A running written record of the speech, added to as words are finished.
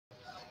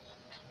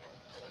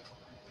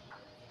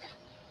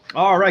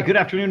All right. Good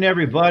afternoon,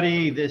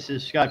 everybody. This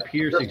is Scott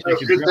Pierce,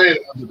 Executive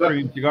Director of the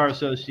Premium Cigar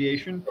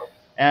Association.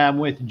 I'm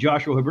with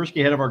Joshua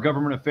Habursky, Head of our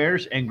Government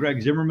Affairs, and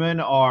Greg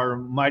Zimmerman, our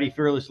mighty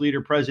fearless leader,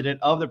 President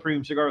of the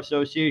Premium Cigar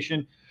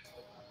Association.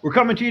 We're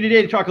coming to you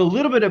today to talk a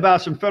little bit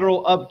about some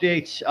federal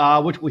updates,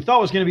 which we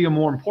thought was going to be a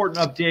more important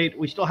update.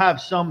 We still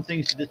have some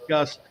things to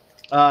discuss.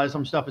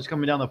 Some stuff is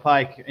coming down the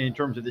pike in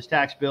terms of this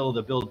tax bill,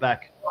 the Build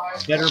Back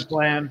Better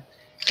plan,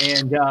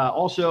 and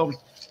also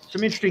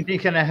some interesting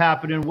things kind of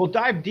happening. We'll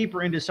dive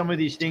deeper into some of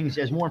these things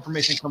as more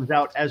information comes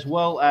out, as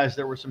well as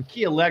there were some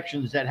key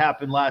elections that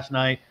happened last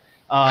night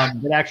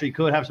that actually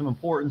could have some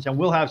importance and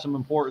will have some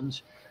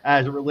importance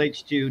as it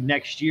relates to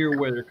next year,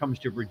 whether it comes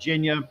to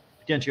Virginia,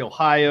 potentially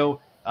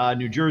Ohio.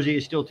 New Jersey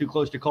is still too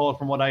close to call,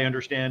 from what I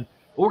understand.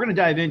 But we're going to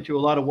dive into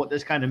a lot of what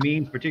this kind of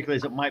means, particularly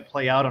as it might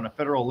play out on a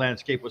federal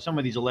landscape with some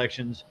of these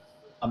elections.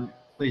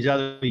 These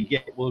other we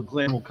get, well,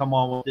 Glenn will come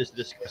on with this to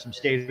discuss some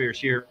state affairs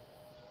here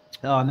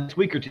next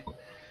week or two.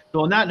 So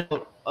on that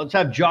note, let's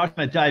have Josh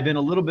dive in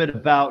a little bit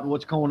about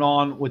what's going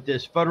on with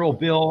this federal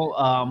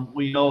bill.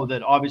 We know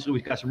that obviously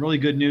we've got some really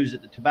good news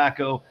that the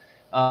tobacco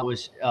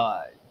was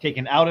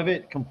taken out of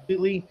it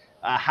completely.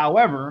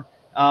 However,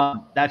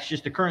 that's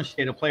just the current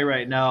state of play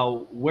right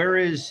now. Where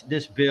is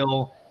this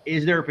bill?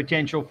 Is there a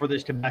potential for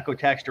this tobacco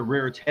tax to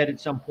rear its head at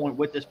some point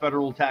with this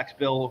federal tax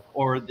bill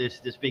or this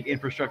big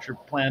infrastructure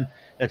plan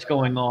that's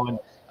going on?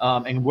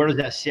 And where does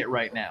that sit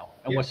right now?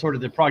 And what's sort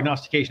of the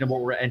prognostication of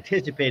what we're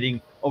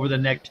anticipating over the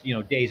next,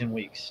 days and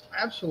weeks?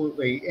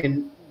 Absolutely.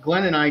 And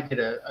Glenn and I did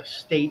a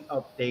state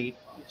update,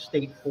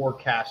 state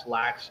forecast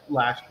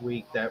last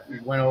week that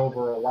we went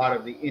over a lot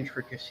of the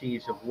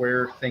intricacies of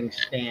where things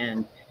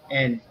stand.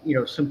 And,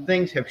 some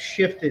things have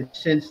shifted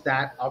since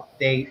that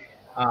update.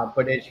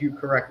 But as you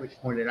correctly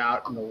pointed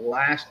out, in the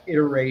last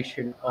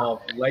iteration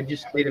of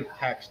legislative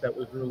text that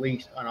was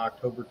released on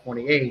October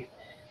 28th,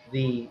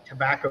 the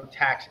tobacco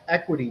tax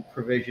equity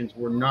provisions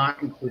were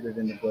not included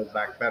in the Build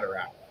Back Better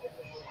Act.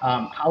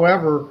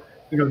 However,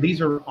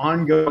 these are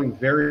ongoing,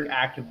 very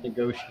active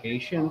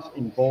negotiations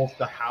in both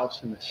the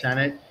House and the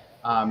Senate.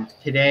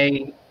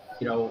 Today,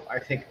 I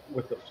think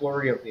with the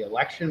flurry of the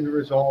election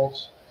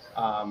results,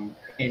 and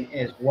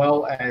as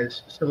well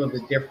as some of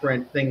the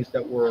different things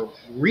that were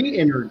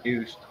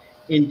reintroduced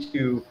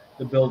into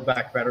the Build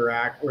Back Better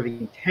Act, or the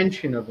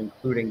intention of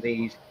including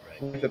these,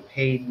 with the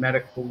paid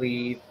medical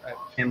leave,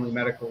 family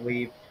medical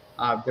leave.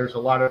 There's a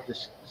lot of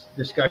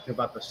discussion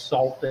about the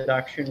SALT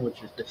deduction,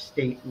 which is the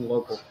state and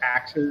local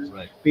taxes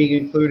being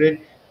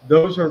included.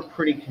 Those are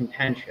pretty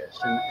contentious.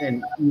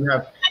 And you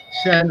have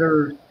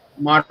senators,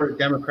 moderate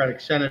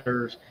Democratic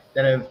senators,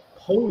 that have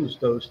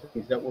opposed those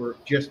things that were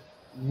just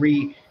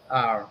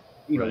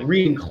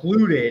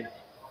re-included,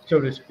 so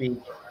to speak.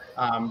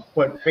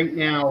 But right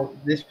now,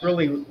 this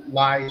really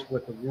lies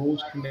with the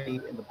Rules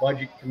Committee and the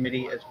Budget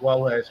Committee, as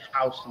well as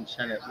House and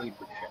Senate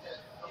leadership.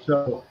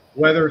 So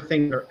whether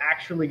things are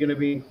actually going to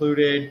be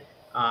included,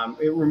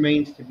 it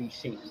remains to be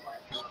seen.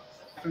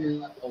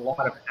 There's a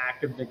lot of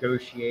active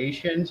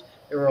negotiations.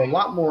 There are a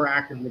lot more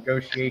active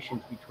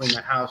negotiations between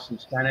the House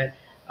and Senate,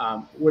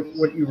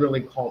 what you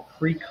really call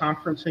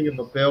pre-conferencing of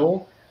a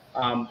bill.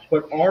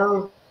 But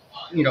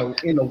in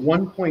the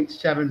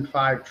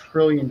 $1.75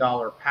 trillion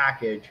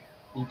package,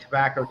 the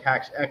tobacco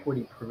tax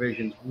equity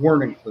provisions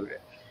weren't included.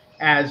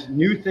 As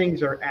new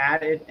things are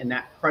added and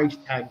that price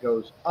tag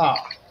goes up,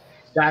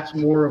 that's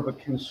more of a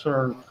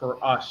concern for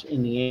us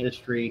in the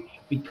industry,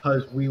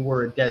 because we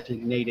were a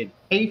designated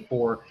pay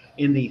for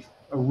in the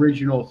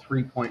original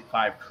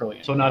 $3.5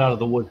 trillion. So not out of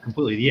the woods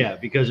completely, yeah,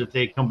 because if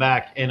they come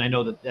back, and I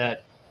know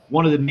that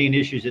one of the main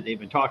issues that they've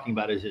been talking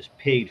about is this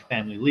paid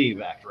family leave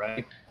act,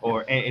 right?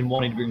 And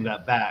wanting to bring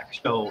that back.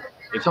 So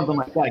if something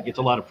like that gets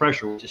a lot of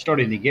pressure, which is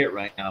starting to get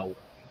right now,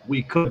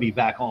 we could be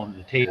back on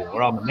the table,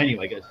 or on the menu,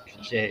 I guess you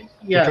should say,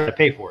 to try to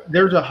pay for it.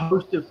 There's a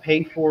host of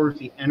pay fors,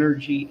 the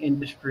energy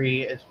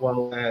industry, as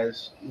well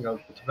as, the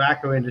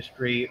tobacco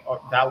industry,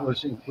 that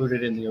was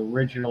included in the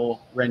original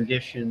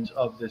renditions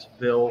of this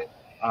bill.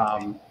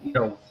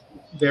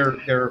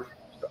 They're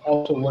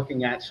also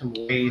looking at some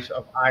ways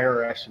of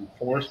IRS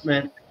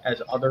enforcement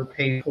as other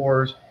pay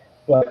fors.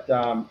 But,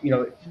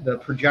 the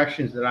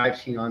projections that I've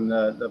seen on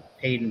the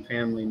paid and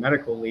family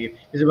medical leave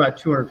is about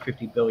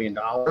 $250 billion.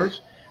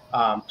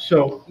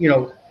 So,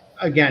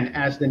 again,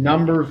 as the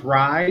numbers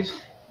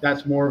rise,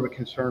 that's more of a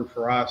concern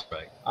for us.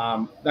 Right.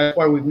 That's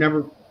why we've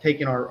never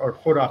taken our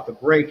foot off the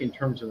brake in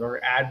terms of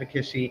our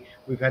advocacy.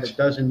 We've had a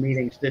dozen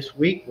meetings this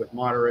week with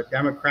moderate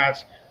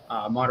Democrats,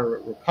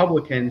 moderate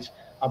Republicans,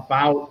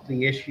 about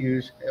the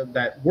issues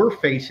that we're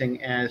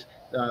facing as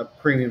the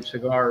premium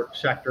cigar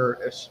sector,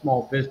 a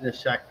small business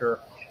sector.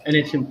 And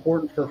it's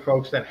important for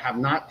folks that have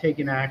not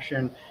taken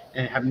action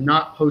and have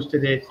not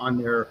posted it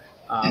on their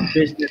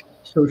business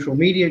social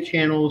media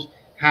channels,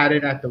 had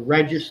it at the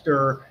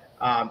register,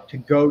 to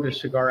go to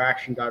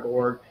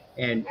cigaraction.org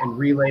and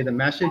relay the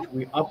message.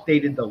 We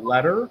updated the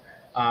letter.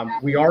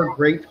 We are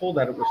grateful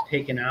that it was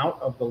taken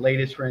out of the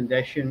latest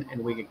rendition,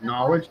 and we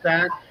acknowledge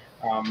that,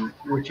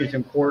 which is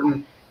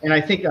important. And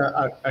I think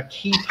a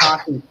key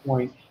talking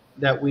point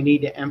that we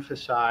need to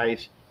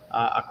emphasize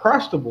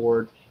across the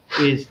board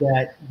is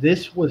that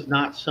this was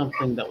not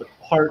something that was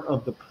part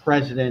of the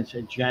president's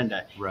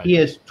agenda. Right. He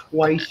has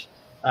twice,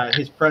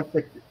 his press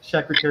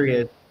secretary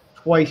has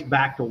twice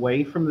backed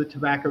away from the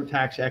tobacco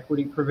tax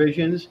equity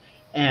provisions,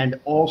 and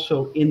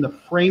also in the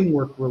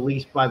framework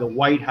released by the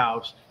White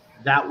House,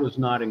 that was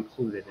not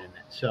included in it.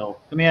 So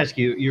let me ask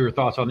you your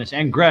thoughts on this.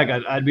 And Greg,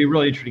 I'd be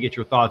really interested to get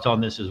your thoughts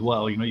on this as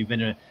well. You know, you've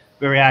been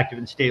very active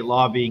in state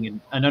lobbying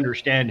and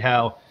understand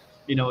how,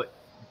 you know,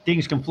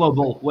 things can flow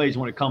both ways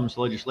when it comes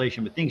to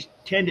legislation, but things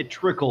tend to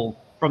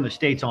trickle from the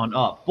states on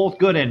up, both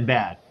good and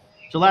bad.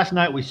 So last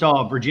night we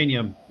saw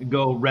Virginia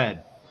go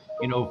red,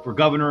 you know, for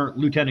governor,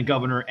 lieutenant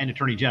governor, and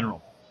attorney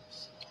general.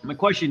 My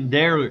question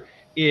there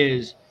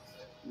is,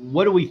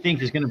 what do we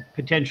think is going to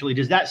potentially,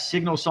 does that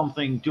signal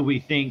something, do we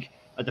think,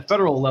 at the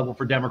federal level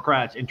for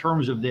Democrats in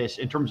terms of this,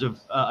 in terms of,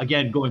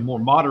 again, going more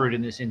moderate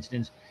in this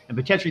instance and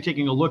potentially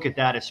taking a look at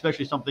that,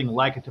 especially something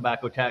like a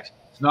tobacco tax?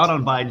 It's not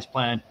on Biden's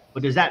plan,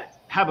 but does that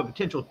have a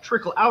potential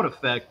trickle out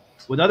effect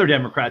with other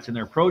Democrats in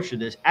their approach to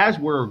this as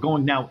we're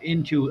going now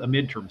into a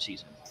midterm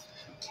season?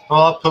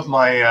 Well, I'll put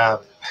my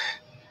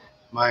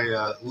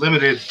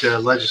limited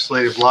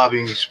legislative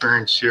lobbying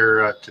experience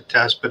here to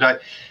test. But I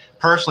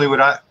personally,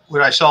 what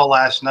I saw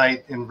last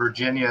night in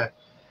Virginia,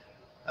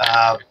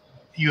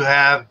 you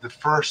have the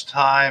first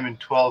time in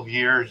 12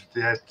 years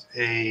that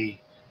a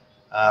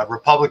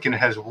Republican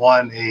has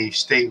won a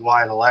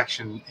statewide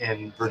election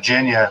in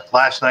Virginia.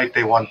 Last night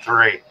they won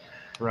 3.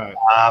 Right.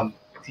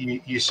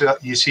 You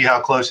see how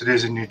close it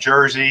is in New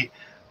Jersey.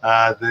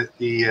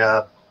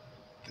 The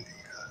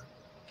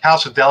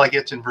House of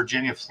Delegates in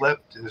Virginia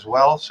flipped as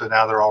well, so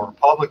now they're all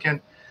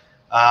Republican.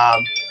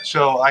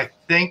 So I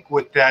think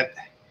with that,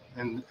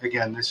 and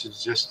again, this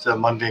is just a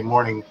Monday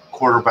morning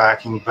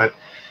quarterbacking, but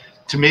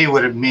to me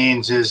what it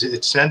means is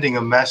it's sending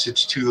a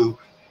message to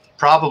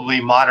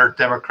probably moderate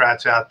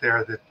Democrats out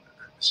there that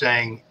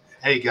saying,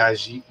 hey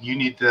guys, you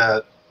need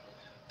to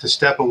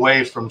step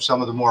away from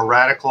some of the more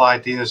radical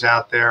ideas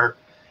out there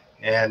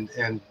and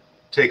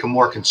take a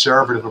more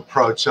conservative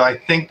approach. So I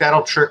think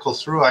that'll trickle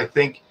through. I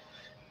think,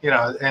 you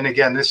know, and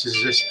again, this is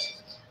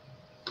just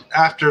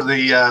after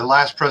the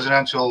last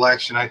presidential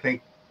election, I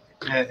think,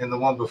 and the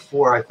one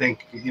before, I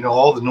think, you know,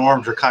 all the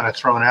norms are kind of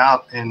thrown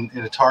out, and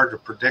it's hard to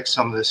predict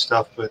some of this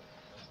stuff. But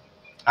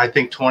I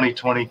think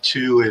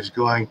 2022 is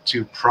going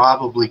to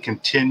probably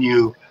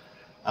continue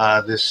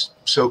this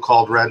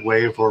so-called red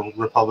wave or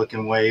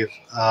Republican wave.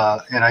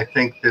 And I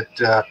think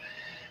that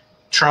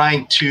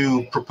trying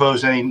to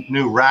propose any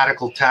new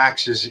radical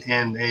taxes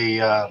in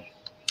that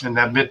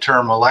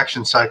midterm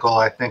election cycle,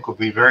 I think will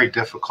be very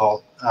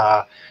difficult,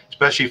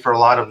 especially for a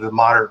lot of the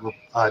moderate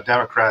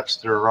Democrats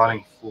that are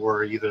running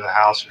for either the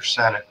House or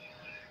Senate.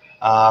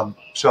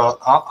 So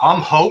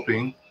I'm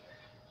hoping,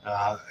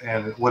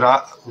 and what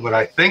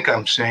I think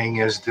I'm saying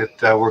is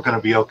that we're going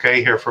to be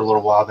okay here for a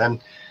little while.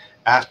 Then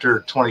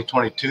after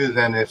 2022,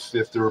 then if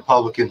the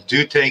Republicans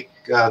do take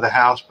the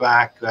House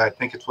back, I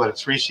think it's a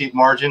 3-seat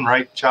margin,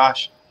 right,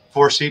 Josh?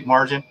 4-seat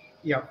margin.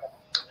 Yeah.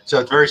 So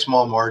it's a very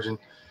small margin.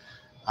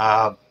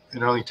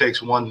 It only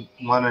takes one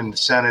in the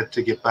Senate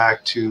to get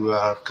back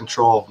to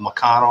control of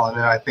McConnell, and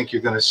then I think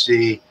you're going to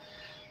see,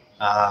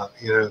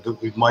 you know, that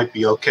we might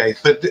be okay.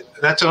 But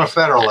that's on a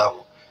federal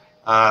level.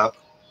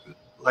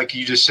 Like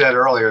you just said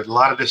earlier, a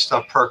lot of this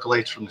stuff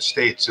percolates from the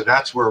states, so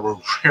that's where we're.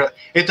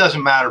 It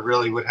doesn't matter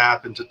really what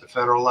happens at the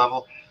federal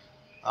level.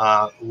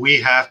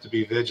 We have to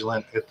be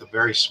vigilant at the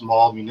very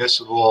small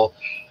municipal,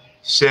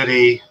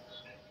 city,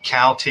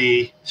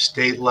 county,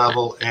 state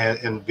level,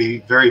 and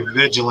be very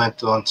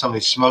vigilant on some of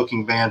these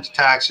smoking bans,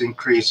 tax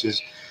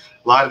increases.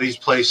 A lot of these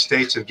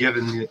states have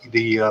given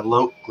the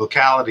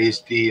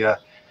localities the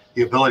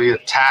ability to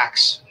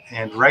tax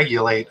and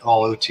regulate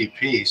all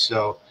OTP.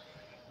 So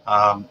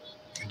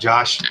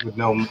Josh would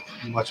know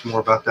much more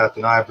about that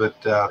than I, but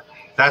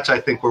that's, I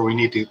think, where we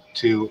need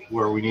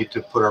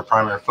to put our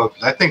primary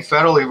focus. I think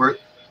federally we're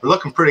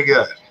looking pretty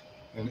good,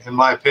 in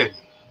my opinion,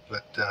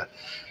 but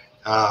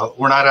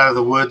we're not out of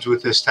the woods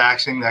with this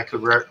taxing. That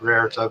could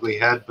rear its ugly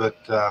head, but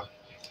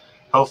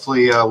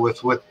hopefully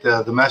with what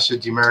the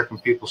message the American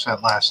people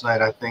sent last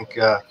night, I think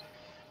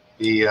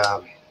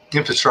the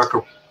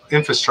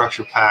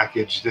infrastructure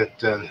package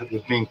that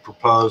was being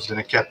proposed and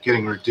it kept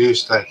getting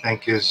reduced, I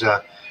think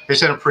they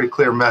sent a pretty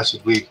clear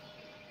message. We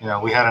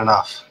had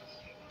enough.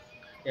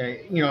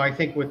 You know, I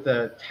think with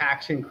the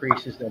tax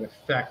increases that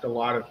affect a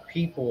lot of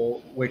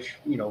people, which,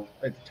 you know,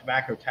 the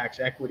tobacco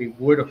tax equity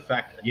would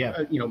affect, you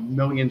know,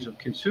 millions of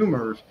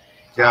consumers.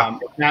 Yeah.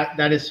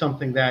 That is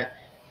something that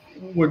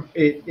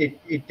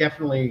it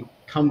definitely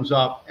comes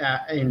up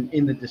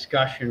in the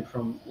discussion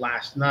from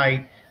last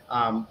night,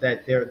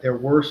 that there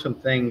were some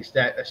things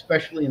that,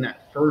 especially in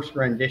that first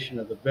rendition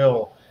of the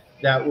bill,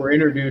 that were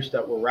introduced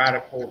that were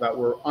radical, that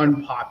were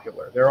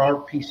unpopular. There are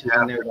pieces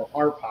in there that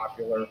are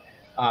popular.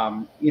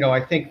 You know, I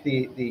think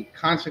the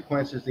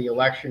consequences of the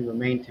election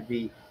remain to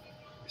be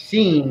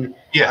seen.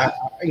 Yeah.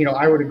 You know,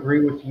 I would agree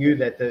with you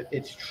that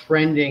it's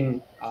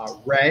trending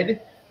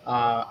red.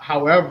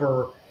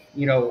 However,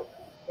 you know,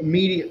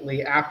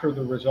 immediately after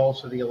the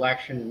results of the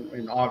election,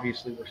 and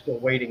obviously we're still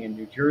waiting in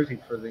New Jersey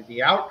for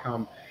the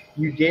outcome,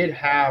 you did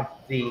have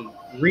the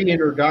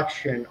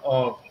reintroduction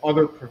of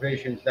other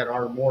provisions that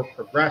are more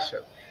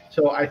progressive.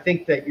 So I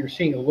think that you're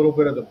seeing a little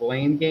bit of the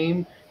blame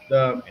game.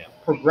 The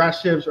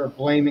progressives are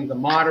blaming the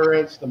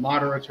moderates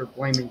are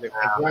blaming the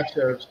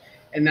progressives,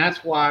 and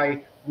that's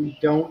why we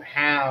don't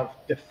have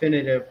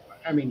definitive.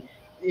 I mean,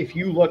 if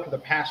you look at the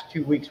past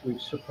 2 weeks, we're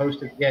supposed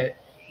to get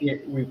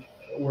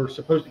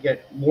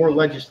more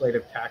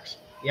legislative text,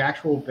 the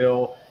actual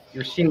bill.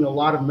 You're seeing a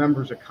lot of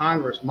members of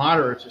Congress,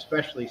 moderates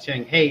especially,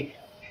 saying, hey,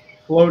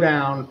 slow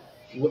down.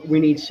 We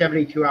need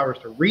 72 hours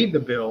to read the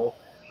bill.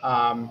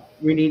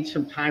 We need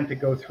some time to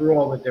go through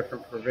all the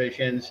different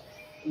provisions,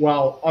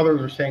 while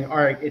others are saying, all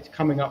right, it's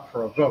coming up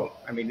for a vote.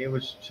 I mean, it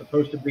was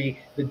supposed to be,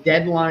 the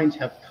deadlines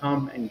have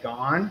come and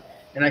gone.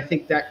 And I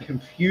think that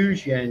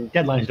confusion.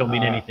 Deadlines don't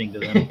mean anything to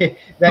them.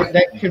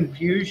 that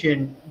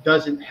confusion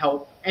doesn't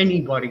help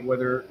anybody,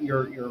 whether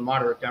you're a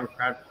moderate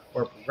Democrat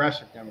or a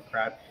progressive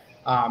Democrat.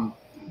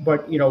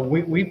 But,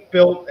 we've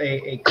built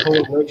a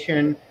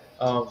coalition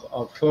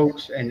of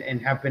folks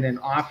and have been in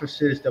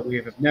offices that we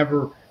have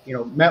never,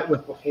 met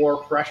with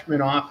before,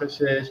 freshman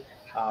offices,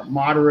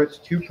 moderates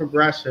to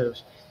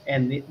progressives.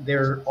 And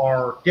there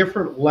are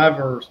different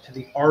levers to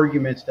the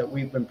arguments that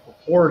we've been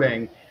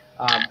purporting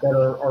that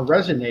are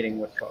resonating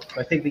with folks.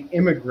 I think the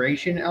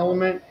immigration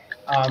element,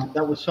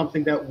 that was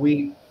something that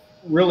we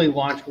really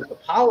launched with the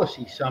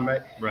policy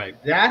summit.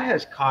 Right. That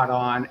has caught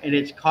on, and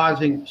it's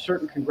causing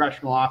certain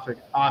congressional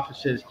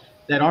offices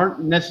that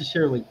aren't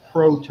necessarily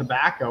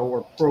pro-tobacco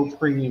or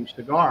pro-premium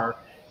cigar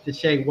to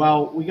say,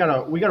 well, we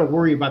gotta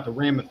worry about the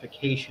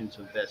ramifications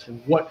of this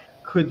and what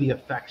could the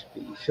effects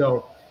be.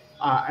 So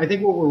I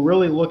think what we're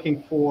really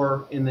looking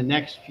for in the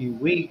next few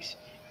weeks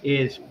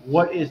is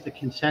what is the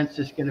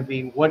consensus going to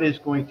be? What is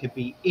going to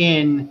be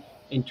in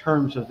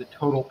terms of the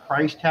total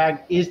price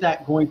tag? Is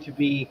that going to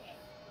be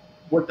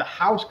what the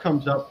House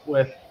comes up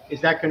with? Is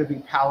that going to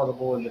be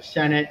palatable in the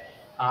Senate?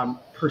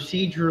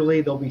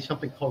 Procedurally, there'll be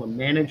something called a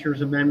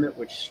manager's amendment,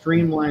 which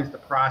streamlines the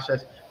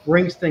process,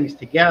 brings things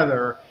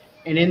together.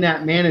 And in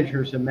that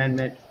manager's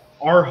amendment,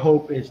 our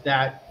hope is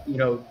that,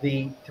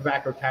 the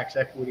tobacco tax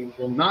equity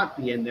will not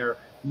be in there,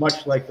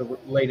 much like the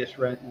latest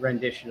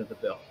rendition of the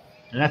bill.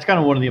 And that's kind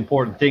of one of the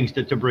important things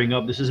to bring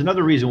up. This is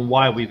another reason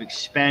why we've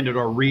expanded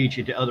our reach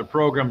into other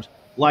programs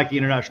like the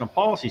International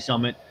Policy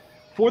Summit,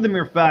 for the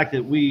mere fact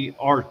that we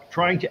are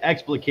trying to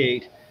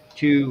explicate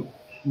to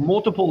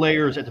multiple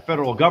layers at the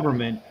federal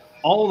government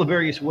all the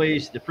various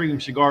ways the premium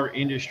cigar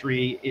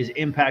industry is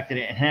impacted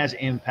and has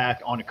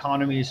impact on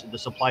economies, the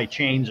supply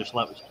chains or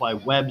supply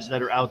webs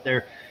that are out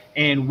there,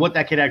 and what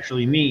that could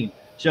actually mean.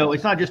 So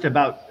it's not just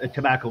about a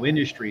tobacco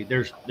industry.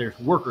 There's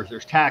workers,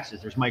 there's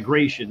taxes, there's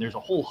migration, there's a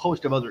whole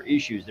host of other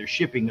issues. There's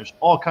shipping, there's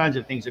all kinds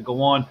of things that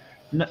go on,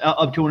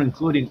 up to and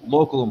including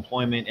local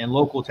employment and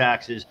local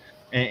taxes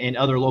and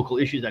other local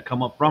issues that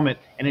come up from it.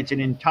 And it's an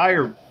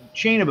entire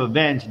chain of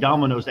events,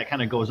 dominoes, that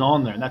kind of goes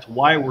on there. And that's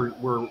why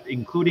we're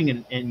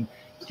including and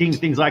seeing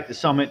things like the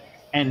summit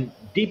and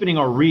deepening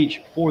our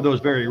reach for those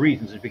very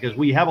reasons, is because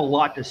we have a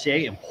lot to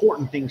say,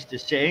 important things to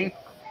say,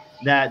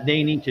 that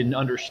they need to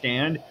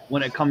understand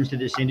when it comes to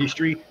this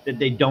industry that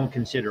they don't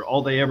consider.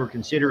 All they ever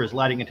consider is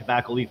lighting a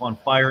tobacco leaf on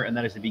fire, and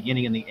that is the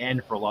beginning and the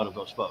end for a lot of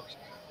those folks.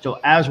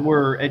 So as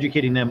we're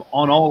educating them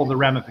on all of the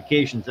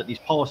ramifications that these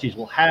policies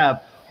will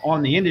have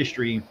on the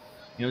industry,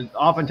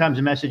 oftentimes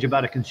a message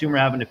about a consumer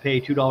having to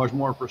pay $2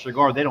 more per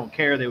cigar, they don't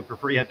care. They would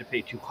prefer you have to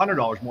pay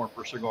 $200 more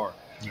per cigar.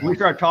 Yeah. When we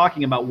start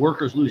talking about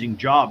workers losing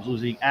jobs,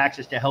 losing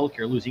access to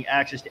healthcare, losing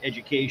access to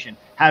education,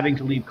 having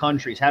to leave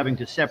countries, having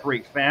to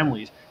separate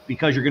families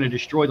because you're going to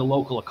destroy the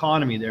local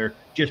economy there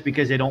just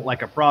because they don't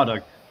like a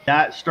product,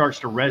 that starts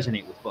to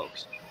resonate with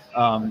folks.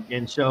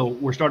 And so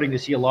we're starting to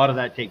see a lot of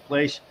that take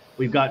place.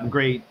 We've gotten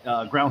great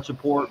ground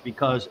support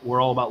because we're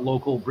all about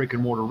local brick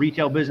and mortar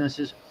retail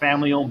businesses,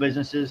 family-owned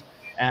businesses,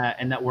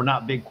 and that we're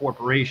not big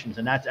corporations.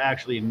 And that's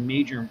actually a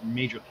major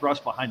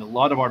thrust behind a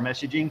lot of our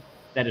messaging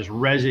that is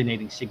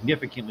resonating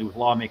significantly with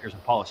lawmakers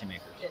and policymakers.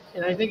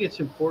 And I think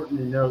it's important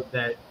to note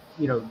that,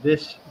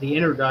 the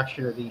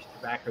introduction of these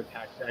tobacco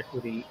tax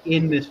equity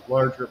in this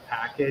larger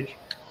package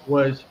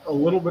was a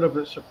little bit of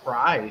a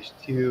surprise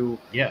to,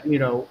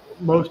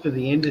 most of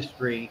the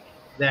industry,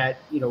 that,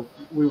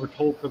 we were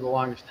told for the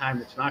longest time,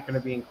 it's not going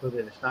to be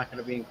included. It's not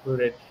going to be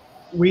included.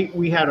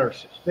 We had our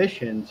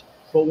suspicions,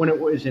 but when it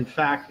was in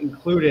fact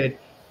included,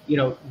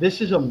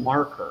 this is a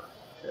marker.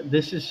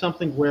 This is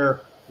something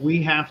where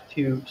we have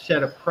to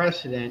set a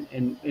precedent,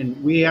 and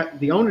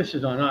the onus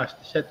is on us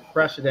to set the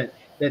precedent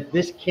that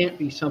this can't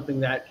be something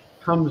that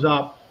comes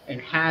up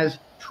and has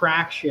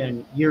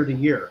traction year to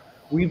year.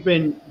 We've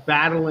been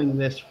battling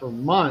this for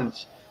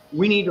months.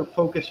 We need to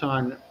focus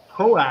on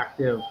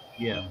proactive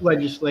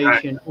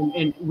legislation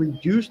and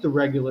reduce the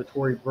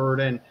regulatory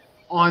burden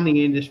on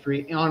the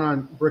industry,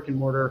 on brick and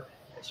mortar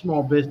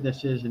small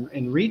businesses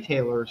and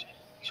retailers.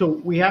 So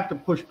we have to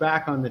push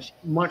back on this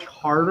much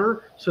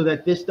harder so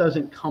that this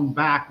doesn't come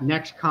back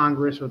next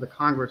Congress or the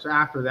Congress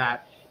after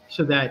that,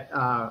 so that,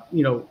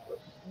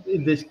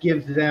 this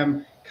gives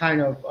them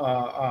kind of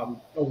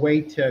a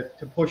way to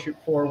push it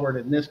forward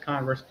in this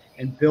Congress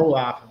and build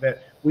off of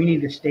it. We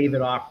need to stave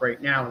it off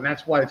right now, and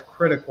that's why it's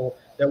critical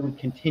that we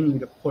continue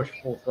to push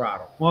full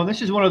throttle. Well,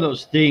 this is one of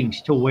those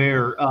things to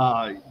where,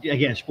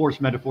 again,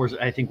 sports metaphors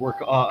I think work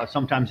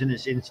sometimes in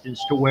this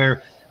instance to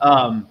where,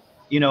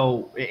 you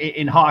know,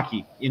 in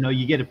hockey, you know,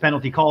 you get a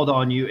penalty called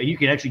on you, and you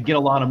can actually get a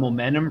lot of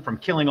momentum from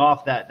killing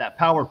off that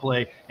power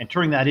play and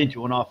turning that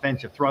into an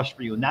offensive thrust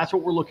for you. And that's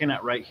what we're looking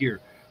at right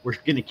here. We're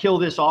going to kill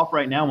this off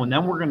right now, and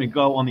then we're going to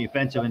go on the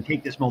offensive and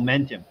take this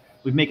momentum.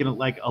 We've making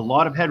like a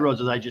lot of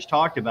headroads, as I just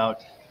talked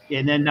about.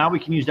 And then now we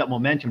can use that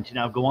momentum to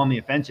now go on the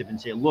offensive and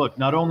say, look,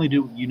 not only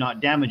do you not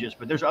damage us,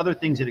 but there's other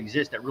things that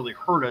exist that really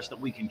hurt us that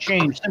we can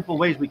change, simple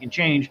ways we can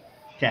change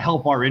to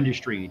help our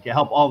industry, to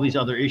help all these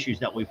other issues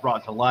that we've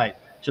brought to light.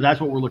 So that's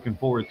what we're looking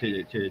forward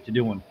to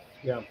doing.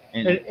 Yeah.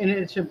 And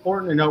it's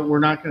important to note we're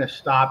not going to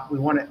stop. We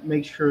want to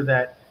make sure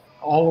that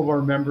all of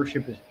our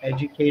membership is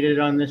educated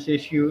on this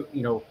issue.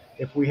 You know,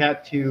 if we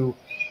had to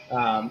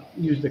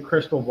use the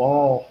crystal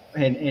ball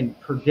and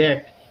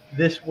predict,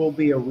 this will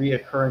be a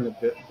reoccurring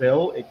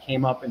bill. It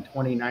came up in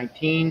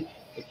 2019.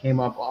 It came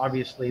up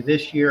obviously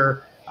this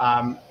year.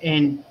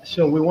 And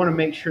so we want to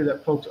make sure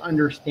that folks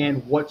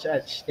understand what's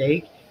at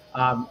stake.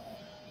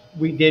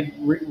 We did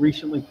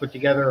recently put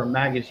together a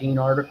magazine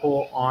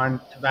article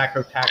on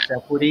tobacco tax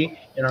equity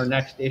in our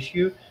next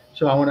issue.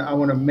 So I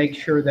want to make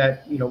sure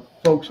that, you know,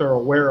 folks are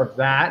aware of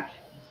that.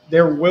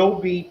 There will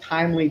be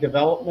timely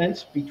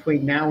developments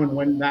between now and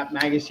when that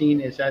magazine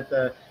is at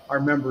our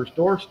members'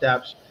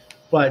 doorsteps.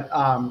 But,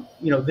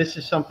 you know, this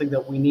is something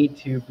that we need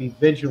to be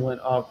vigilant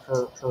of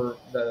for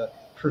the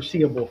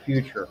foreseeable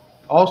future.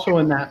 Also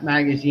in that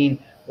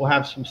magazine, we'll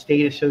have some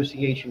state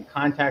association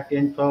contact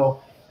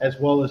info, as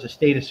well as a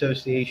state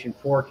association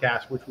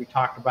forecast, which we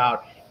talked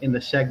about in the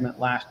segment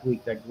last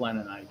week that Glenn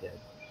and I did.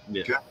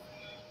 Yeah. Okay.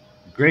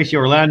 Gracie,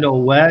 Orlando,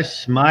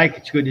 Wes, Mike,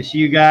 it's good to see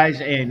you guys.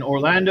 And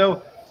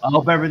Orlando, I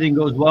hope everything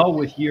goes well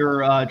with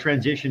your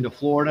transition to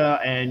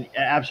Florida. And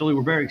absolutely,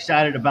 we're very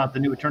excited about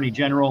the new Attorney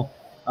General.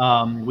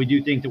 We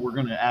do think that we're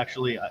going to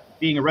actually,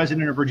 being a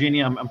resident of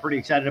Virginia, I'm pretty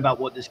excited about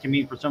what this can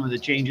mean for some of the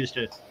changes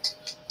to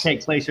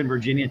take place in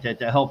Virginia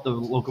to help the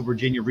local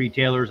Virginia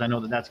retailers. I know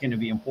that that's going to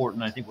be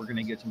important. I think we're going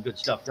to get some good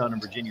stuff done in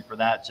Virginia for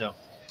that. So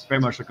very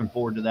much looking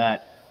forward to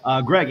that.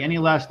 Greg, any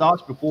last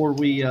thoughts before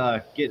we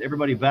get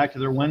everybody back to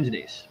their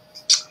Wednesdays?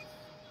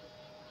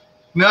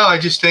 No, I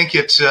just think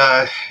it's,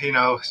 you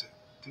know,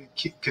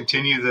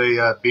 continue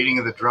the beating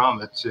of the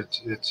drum. It's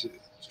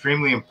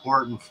extremely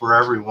important for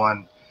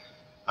everyone.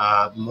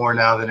 More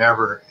now than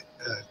ever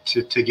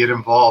to get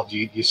involved.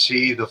 You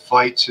see the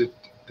fights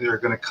that are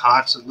going to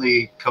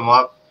constantly come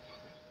up,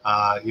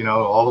 you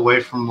know, all the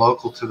way from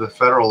local to the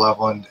federal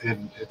level.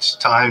 And it's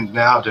time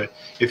now to,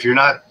 if you're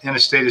not in a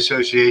state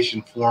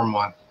association, form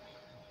one.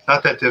 It's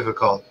not that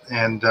difficult.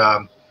 And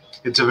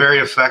it's a very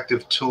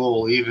effective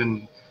tool.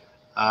 Even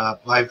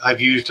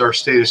I've used our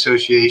state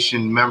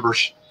association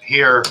members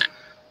here.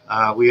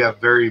 We have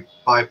very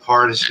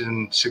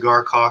bipartisan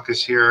cigar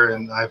caucus here,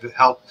 and I've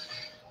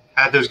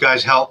had those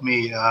guys help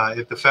me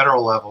at the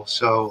federal level.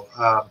 So,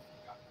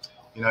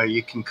 you know,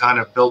 you can kind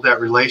of build that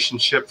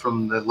relationship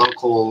from the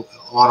local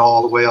on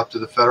all the way up to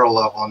the federal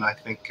level. And I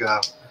think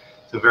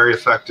it's a very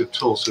effective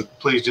tool. So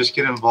please just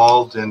get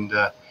involved, and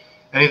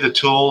any of the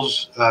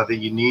tools that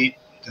you need,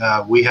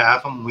 we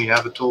have them. We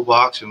have a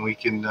toolbox, and we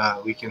can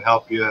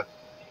help you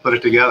put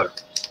it together.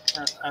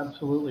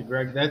 Absolutely,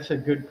 Greg. That's a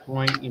good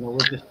point. You know,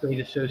 with the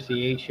state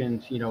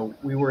associations, you know,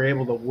 we were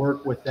able to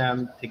work with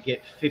them to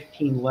get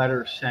 15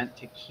 letters sent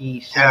to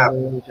key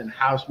senators and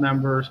House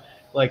members.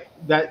 Like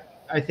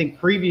that, I think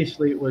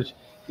previously it was,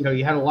 you know,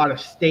 you had a lot of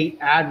state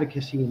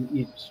advocacy, and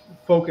you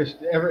focused,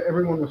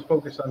 everyone was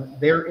focused on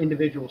their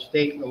individual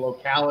state and the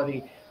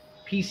locality.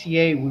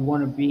 PCA, we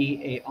want to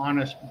be a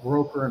honest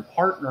broker and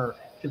partner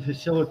to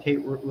facilitate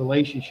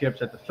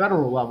relationships at the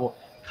federal level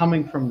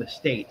coming from the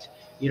states.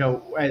 You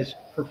know, as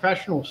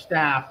professional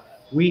staff,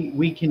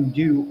 we can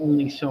do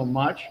only so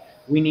much.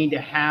 We need to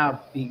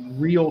have the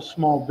real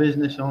small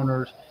business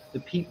owners,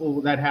 the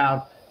people that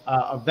have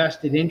a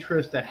vested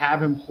interest, that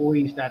have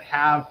employees, that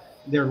have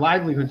their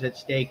livelihoods at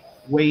stake,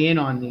 weigh in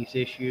on these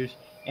issues.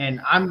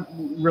 And I'm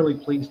really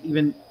pleased,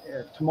 even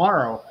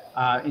tomorrow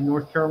in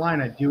North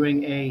Carolina,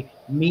 doing a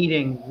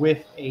meeting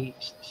with a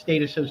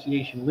state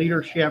association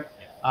leadership,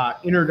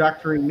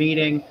 introductory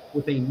meeting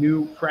with a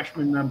new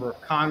freshman member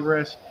of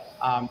Congress.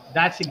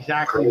 That's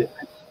exactly the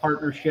type of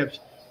partnerships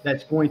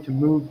that's going to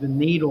move the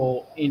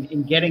needle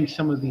in getting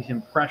some of these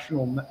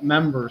impressionable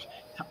members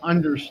to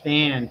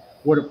understand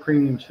what a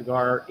premium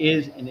cigar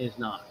is and is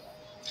not.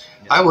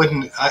 I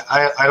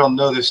don't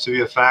know this to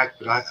be a fact,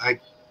 but I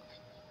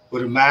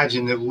would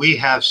imagine that we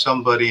have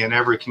somebody in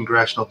every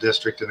congressional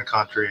district in the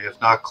country,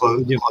 if not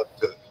close to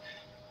it.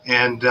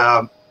 And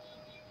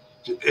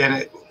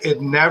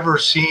it never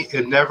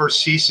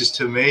ceases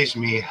to amaze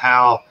me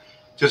how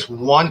just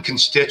one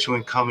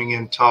constituent coming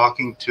in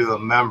talking to a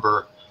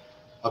member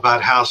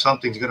about how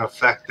something's going to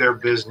affect their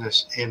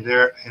business in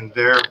their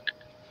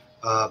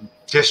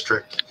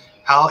district,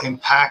 how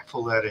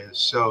impactful that is.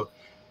 So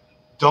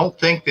don't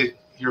think that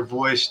your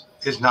voice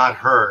is not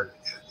heard.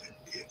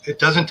 It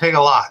doesn't take a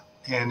lot,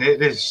 and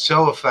it is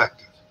so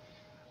effective.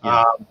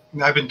 Yeah.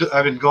 I've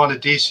been going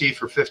to DC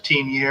for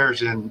 15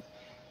 years, and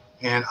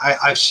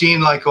I've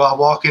seen, like, I'll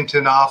walk into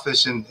an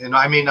office and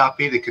I may not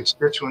be the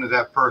constituent of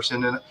that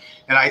person, and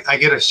I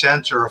get a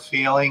sense or a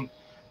feeling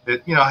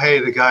that, you know, hey,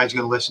 the guy's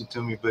going to listen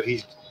to me, but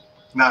he's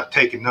not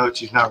taking notes.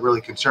 He's not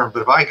really concerned.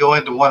 But if I go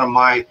into one of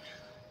my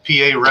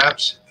PA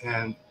reps,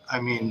 and I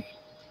mean,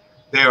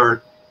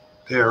 they're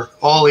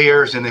all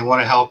ears, and they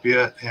want to help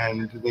you,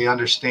 and they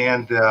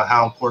understand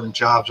how important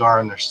jobs are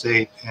in their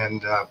state,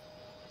 and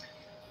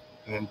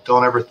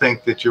don't ever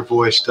think that your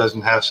voice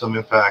doesn't have some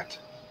impact.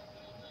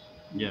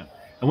 Yeah.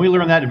 And we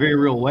learned that in a very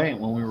real way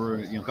when we were,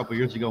 a couple of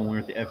years ago when we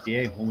were at the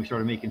FDA, when we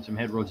started making some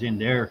headroads in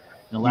there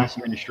in the last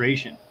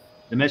administration.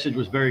 The message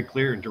was very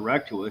clear and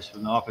direct to us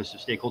from the Office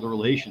of Stakeholder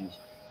Relations.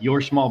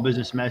 Your small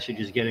business message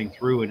is getting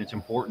through, and it's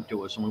important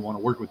to us, and we want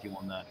to work with you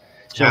on that.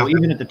 So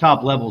even at the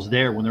top levels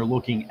there, when they're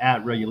looking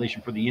at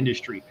regulation for the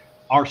industry,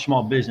 our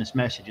small business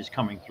message is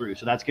coming through.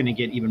 So that's going to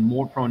get even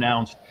more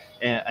pronounced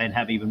and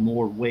have even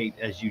more weight,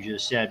 as you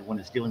just said, when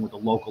it's dealing with the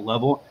local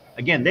level.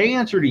 Again, they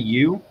answer to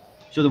you.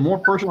 So the more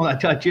personal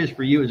that touch is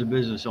for you as a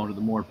business owner,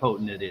 the more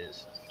potent it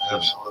is.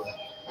 Absolutely.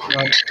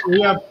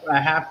 We have a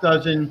half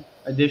dozen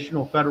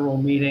additional federal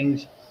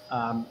meetings.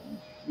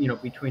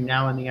 Between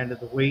now and the end of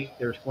the week,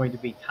 there's going to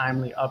be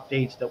timely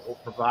updates that we'll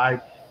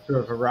provide through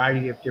a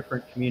variety of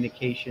different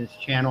communications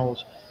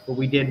channels. But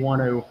we did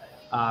want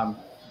to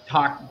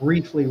talk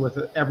briefly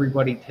with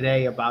everybody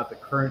today about the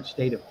current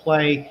state of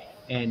play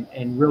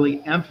and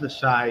really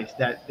emphasize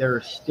that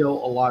there's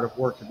still a lot of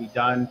work to be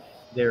done.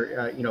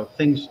 There,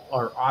 things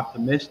are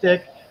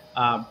optimistic,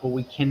 but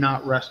we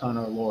cannot rest on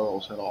our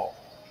laurels at all.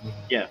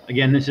 Yeah.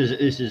 Again, this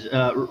is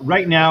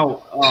right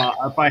now.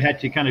 If I had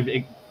to kind of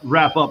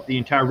wrap up the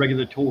entire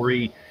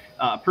regulatory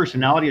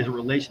personality as it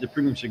relates to the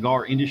premium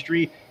cigar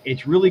industry,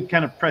 it's really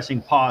kind of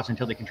pressing pause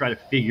until they can try to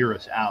figure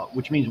us out,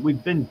 which means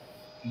we've been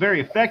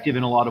very effective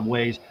in a lot of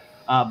ways,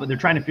 but they're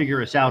trying to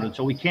figure us out. And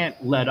so we can't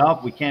let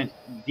up. We can't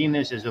deem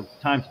this as a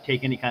time to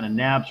take any kind of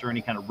naps or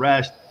any kind of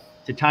rest.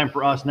 It's a time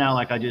for us now,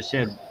 like I just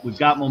said, we've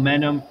got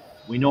momentum.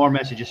 We know our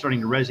message is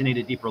starting to resonate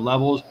at deeper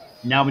levels.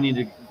 Now we need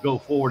to go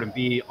forward and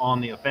be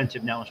on the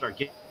offensive now and start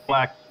getting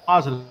back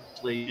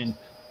positively and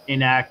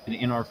enacted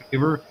in our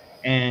favor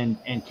and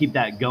keep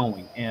that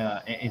going.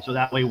 And so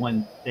that way,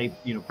 when they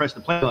press the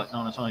play button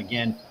on us on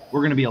again,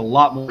 we're going to be a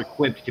lot more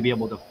equipped to be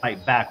able to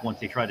fight back once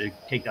they try to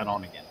take that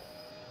on again.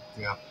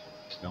 Yeah.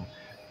 So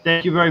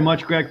thank you very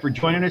much, Greg, for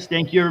joining us.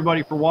 Thank you,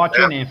 everybody, for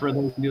watching. And for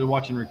those of you that are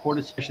watching the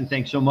recorded session,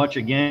 thanks so much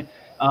again.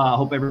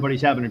 Hope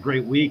everybody's having a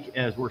great week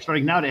as we're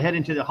starting now to head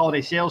into the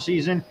holiday sales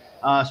season.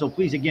 So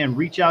please, again,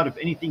 reach out if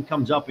anything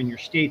comes up in your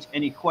states,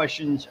 any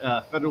questions,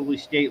 federally,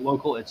 state,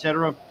 local,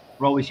 etc.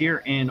 We're always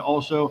here. And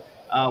also,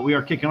 we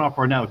are kicking off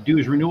our now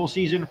dues renewal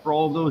season for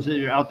all of those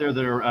that are out there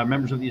that are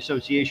members of the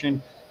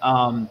association.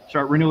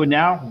 Start renewing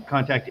now.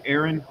 Contact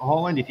Aaron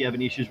Holland if you have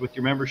any issues with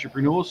your membership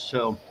renewals.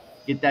 So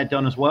get that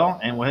done as well.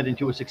 And we'll head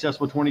into a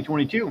successful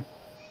 2022.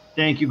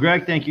 Thank you,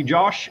 Greg. Thank you,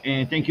 Josh.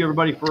 And thank you,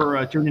 everybody,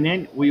 for tuning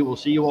in. We will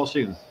see you all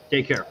soon.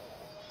 Take care.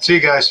 See you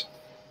guys.